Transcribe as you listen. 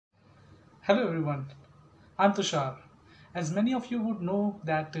Hello everyone, I'm Tushar. As many of you would know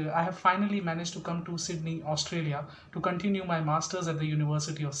that I have finally managed to come to Sydney, Australia to continue my masters at the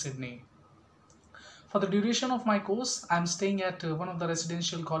University of Sydney. For the duration of my course, I'm staying at one of the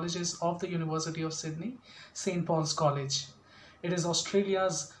residential colleges of the University of Sydney, St. Paul's College. It is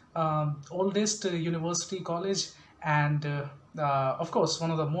Australia's oldest university college and of course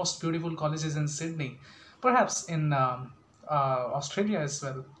one of the most beautiful colleges in Sydney, perhaps in Australia as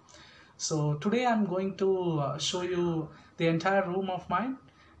well. So today I'm going to show you the entire room of mine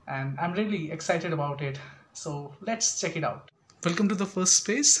and I'm really excited about it. So let's check it out. Welcome to the first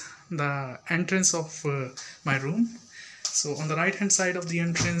space, the entrance of my room. So on the right hand side of the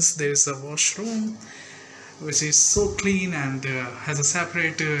entrance there is a washroom which is so clean and has a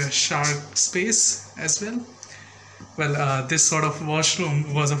separate shower space as well. Well, this sort of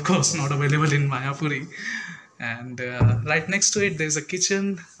washroom was of course not available in Mayapuri, and right next to it there's a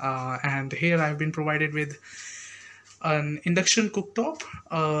kitchen, and here I've been provided with an induction cooktop,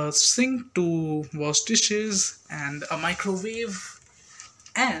 a sink to wash dishes, and a microwave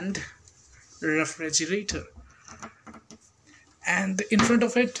and refrigerator. And in front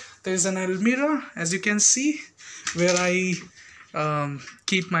of it there's an almirah, as you can see, where I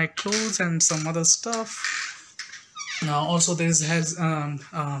keep my clothes and some other stuff. Also there's has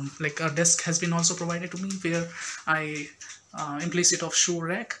like a desk has been also provided to me where I in place it of shoe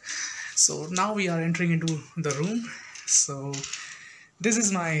rack. So now we are entering into the room. So this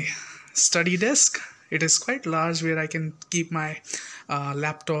is my study desk. It is quite large, where I can keep my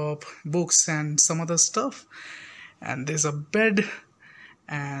laptop, books and some other stuff. And there's a bed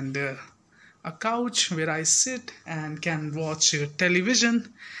and a couch where I sit and can watch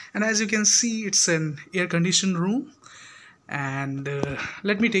television. And as you can see, it's an air-conditioned room. And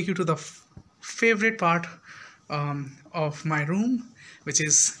let me take you to the favorite part of my room, which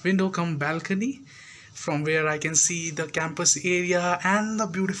is window cum balcony, from where I can see the campus area and the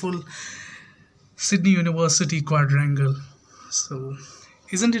beautiful Sydney University quadrangle. So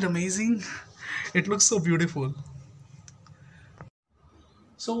isn't it amazing? It looks so beautiful.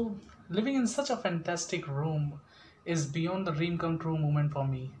 So living in such a fantastic room is beyond the dream come true moment for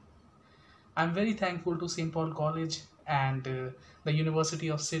me. I'm very thankful to St. Paul College and the University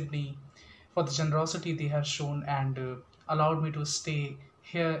of Sydney for the generosity they have shown and allowed me to stay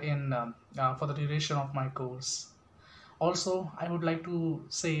here in for the duration of my course. Also, I would like to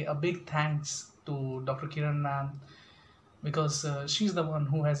say a big thanks to Dr. Kiran ma'am, because she's the one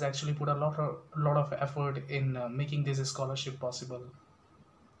who has actually put a lot of effort in making this scholarship possible.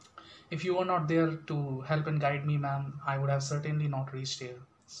 If you were not there to help and guide me, ma'am, I would have certainly not reached here.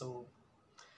 So